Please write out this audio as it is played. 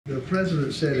The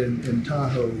president said in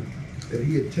Tahoe that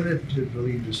he had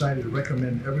tentatively decided to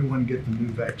recommend everyone get the new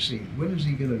vaccine. When is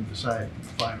he going to decide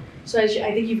finally? So I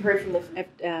think you've heard from the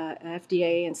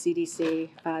FDA and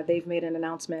CDC. They've made an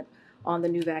announcement on the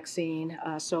new vaccine.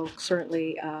 So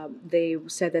certainly they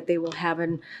said that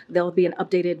there'll be an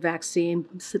updated vaccine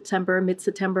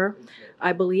mid-September,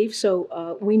 I believe.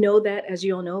 So we know that, as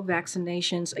you all know,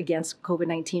 vaccinations against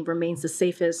COVID-19 remains the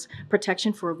safest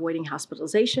protection for avoiding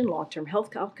hospitalization, long-term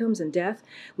health outcomes, and death,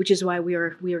 which is why we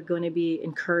are going to be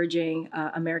encouraging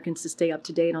Americans to stay up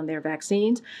to date on their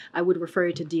vaccines. I would refer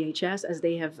you to DHS, as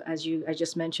they have, I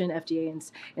just mentioned, FDA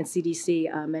and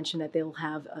CDC mentioned that they'll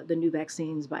have the new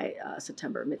vaccines by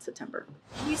mid-September.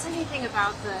 Can you say anything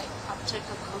about the uptick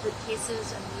of COVID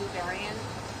cases and the new variant?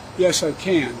 Yes, I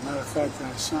can. Matter of fact,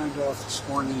 I signed off this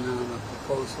morning on a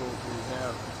proposal we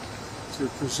have to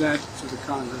present to the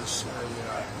Congress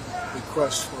a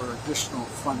request for additional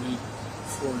funding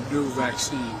for a new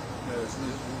vaccine that is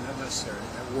necessary,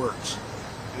 that works.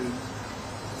 And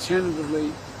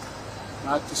tentatively,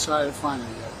 not decided finally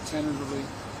yet, tentatively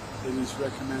it is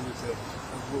recommended that,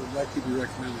 it will likely be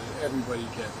recommended that everybody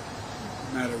get it,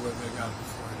 no matter whether they got it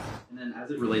before or not. And then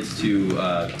as it relates to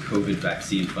COVID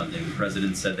vaccine funding, the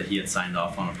president said that he had signed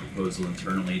off on a proposal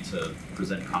internally to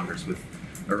present Congress with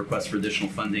a request for additional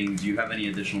funding. Do you have any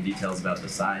additional details about the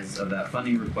size of that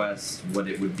funding request, what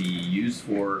it would be used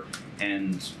for,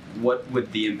 and what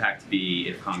would the impact be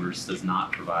if Congress does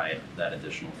not provide that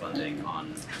additional funding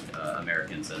on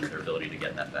Americans and their ability to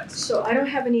get that vaccine? So I don't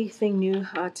have anything new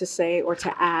to say or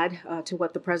to add to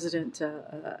what the president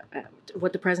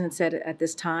said at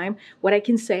this time. What I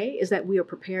can say is that we are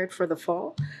prepared for the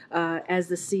fall, as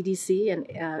the CDC and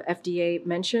FDA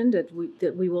mentioned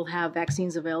that we will have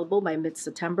vaccines available by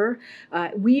mid-September.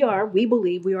 We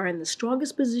believe we are in the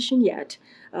strongest position yet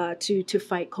to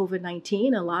fight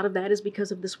COVID-19. A lot of that is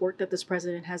because of this work that this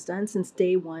president has done since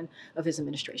day one of his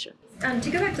administration. To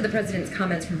go back to the president's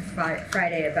comments from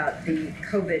Friday about the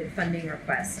COVID funding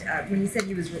request, when he said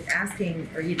he was asking,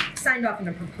 or he signed off on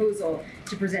a proposal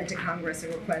to present to Congress a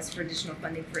request for additional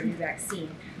funding for a new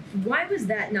vaccine, why was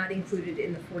that not included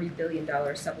in the $40 billion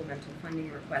supplemental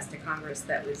funding request to Congress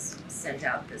that was sent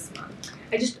out this month?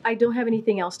 I don't have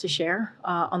anything else to share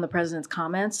on the president's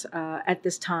comments at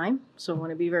this time. So I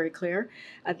want to be very clear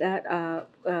at that.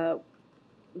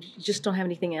 Just don't have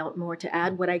anything else more to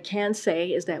add. What I can say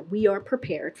is that we are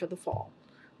prepared for the fall.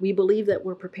 We believe that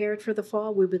we're prepared for the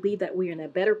fall. We believe that we're in a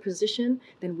better position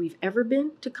than we've ever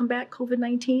been to combat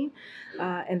COVID-19.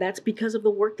 And that's because of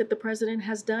the work that the president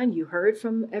has done. You heard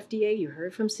from FDA, you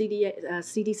heard from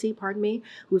CDC,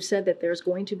 who have said that there's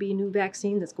going to be new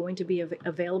vaccine that's going to be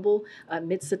available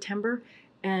mid-September.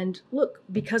 And look,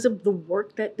 because of the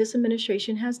work that this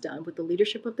administration has done with the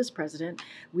leadership of this president,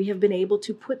 we have been able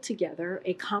to put together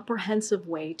a comprehensive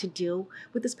way to deal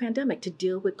with this pandemic, to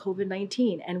deal with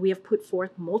COVID-19. And we have put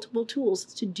forth multiple tools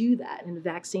to do that. And the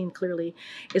vaccine clearly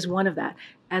is one of that.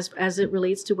 As it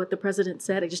relates to what the president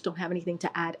said, I just don't have anything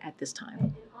to add at this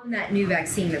time. On that new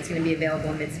vaccine that's going to be available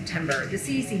in mid-September, the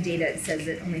CDC data says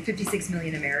that only 56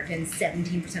 million Americans,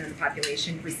 17% of the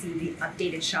population, received the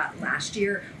updated shot last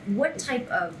year. What type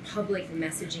of public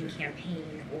messaging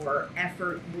campaign or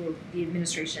effort will the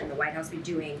administration and the White House be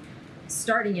doing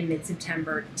starting in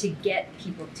mid-September to get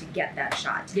people to get that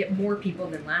shot, to get more people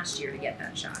than last year to get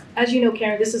that shot? As you know,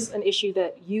 Karen, this is an issue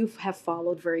that you have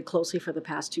followed very closely for the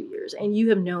past 2 years. And you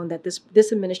have known that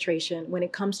this administration, when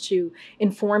it comes to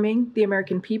informing the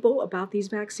American people about these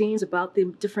vaccines, about the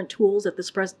different tools that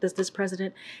this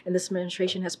president and this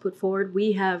administration has put forward,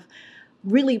 we have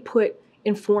really put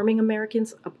informing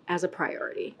Americans as a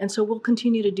priority. And so we'll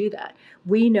continue to do that.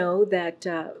 We know that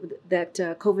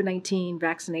COVID-19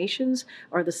 vaccinations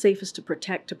are the safest to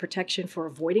protection for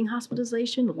avoiding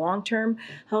hospitalization, long-term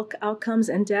health outcomes,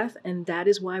 and death. And that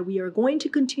is why we are going to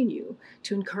continue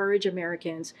to encourage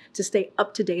Americans to stay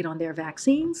up to date on their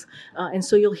vaccines. And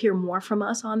so you'll hear more from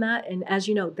us on that. And as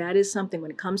you know, that is something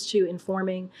when it comes to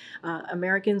informing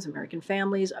Americans, American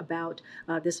families about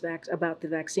the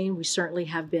vaccine. We certainly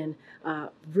have been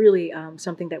really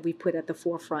something that we put at the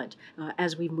forefront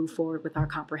as we move forward with our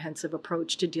comprehensive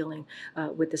approach to dealing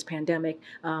with this pandemic.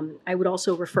 I would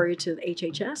also refer you to the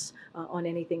HHS on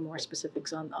anything more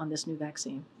specifics on this new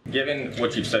vaccine. Given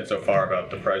what you've said so far about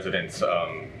the president's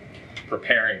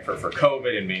preparing for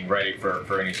COVID and being ready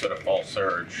for any sort of fall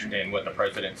surge, and what the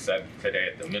president said today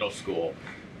at the middle school,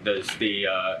 does the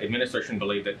administration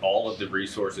believe that all of the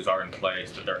resources are in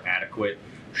place, that they're adequate?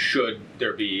 Should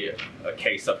there be a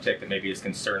case uptick that maybe is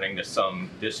concerning to some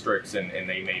districts and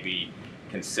they maybe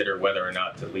consider whether or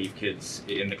not to leave kids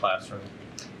in the classroom?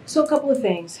 So a couple of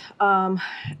things.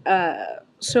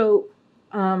 So,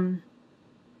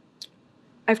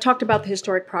 I've talked about the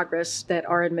historic progress that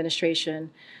our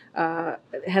administration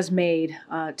has made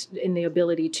in the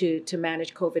ability to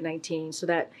manage COVID-19, so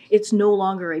that it's no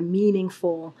longer a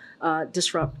meaningful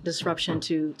disruption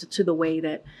to the way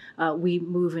that we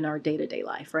move in our day-to-day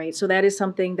life, right? So that is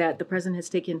something that the president has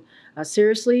taken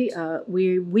seriously.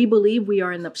 We believe we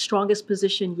are in the strongest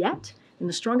position yet. In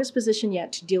the strongest position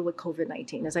yet to deal with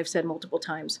COVID-19, as I've said multiple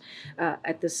times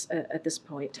at this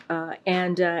point,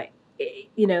 and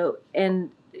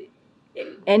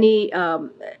any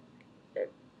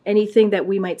anything that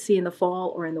we might see in the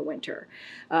fall or in the winter.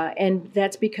 And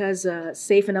that's because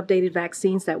safe and updated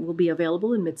vaccines that will be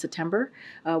available in mid-September,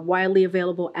 widely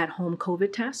available at-home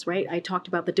COVID tests, right? I talked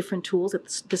about the different tools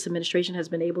that this administration has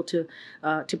been able to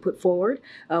put forward,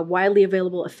 widely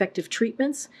available effective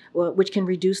treatments, which can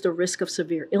reduce the risk of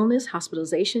severe illness,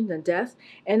 hospitalization, and death.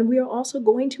 And we are also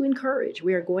going to encourage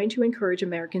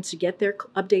Americans to get their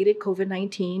updated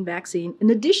COVID-19 vaccine in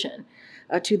addition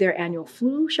to their annual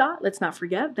flu shot. Let's not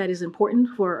forget that is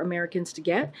important for Americans to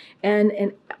get, and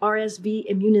an RSV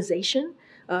immunization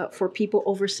for people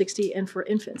over 60 and for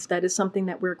infants. That is something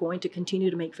that we're going to continue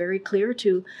to make very clear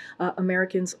to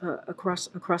Americans across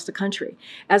the country.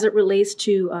 As it relates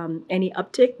to any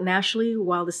uptick nationally,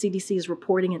 while the CDC is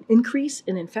reporting an increase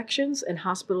in infections and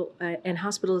hospital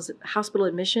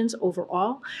admissions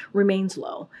overall remains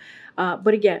low.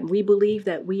 But again, we believe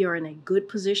that we are in a good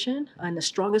position, in the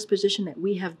strongest position that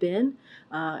we have been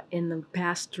in the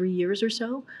past 3 years or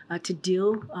so to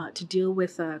deal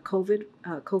with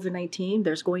COVID-19.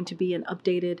 There's going to be an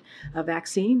updated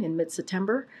vaccine in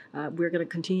mid-September. We're going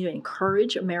to continue to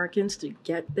encourage Americans to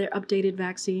get their updated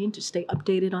vaccine, to stay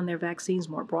updated on their vaccines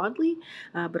more broadly,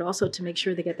 but also to make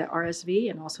sure they get the RSV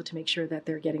and also to make sure that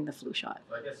they're getting the flu shot.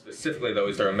 I guess specifically, though,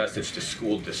 is there a message to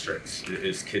school districts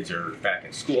as kids are back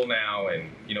in school now?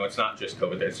 And, it's not just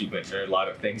COVID, as you mentioned, there are a lot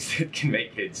of things that can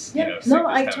make kids, sick this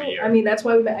time of year. I mean, that's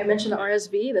why I mentioned the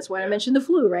RSV. That's why I mentioned the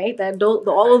flu, right?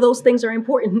 All of those things are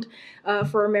important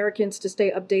for Americans to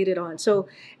stay updated on. So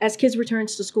as kids return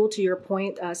to school, to your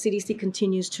point, CDC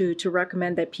continues to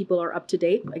recommend that people are up to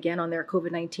date, again, on their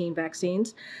COVID-19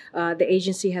 vaccines. The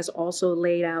agency has also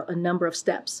laid out a number of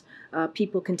steps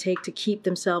people can take to keep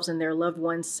themselves and their loved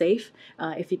ones safe.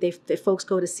 If folks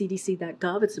go to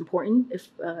cdc.gov, it's important.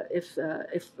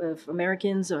 If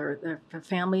Americans or their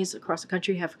families across the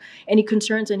country have any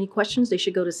concerns, any questions, they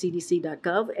should go to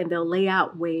cdc.gov, and they'll lay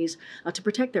out ways to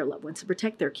protect their loved ones, to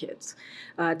protect their kids.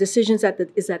 Decisions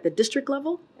is at the district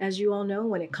level, as you all know,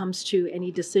 when it comes to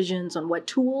any decisions on what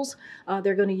tools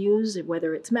they're going to use,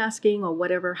 whether it's masking or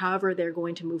whatever, however they're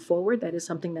going to move forward. That is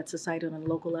something that's decided on a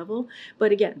local level.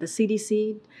 But again, the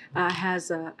CDC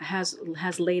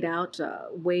has laid out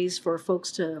ways for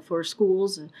for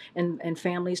schools and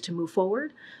families to move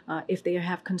forward if they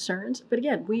have concerns. But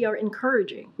again, we are going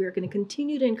to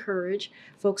continue to encourage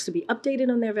folks to be updated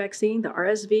on their vaccine, the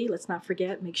RSV, let's not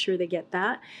forget, make sure they get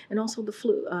that, and also the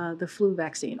flu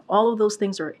vaccine. All of those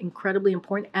things are incredibly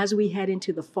important as we head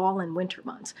into the fall and winter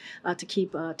months to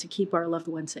keep our loved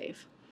ones safe.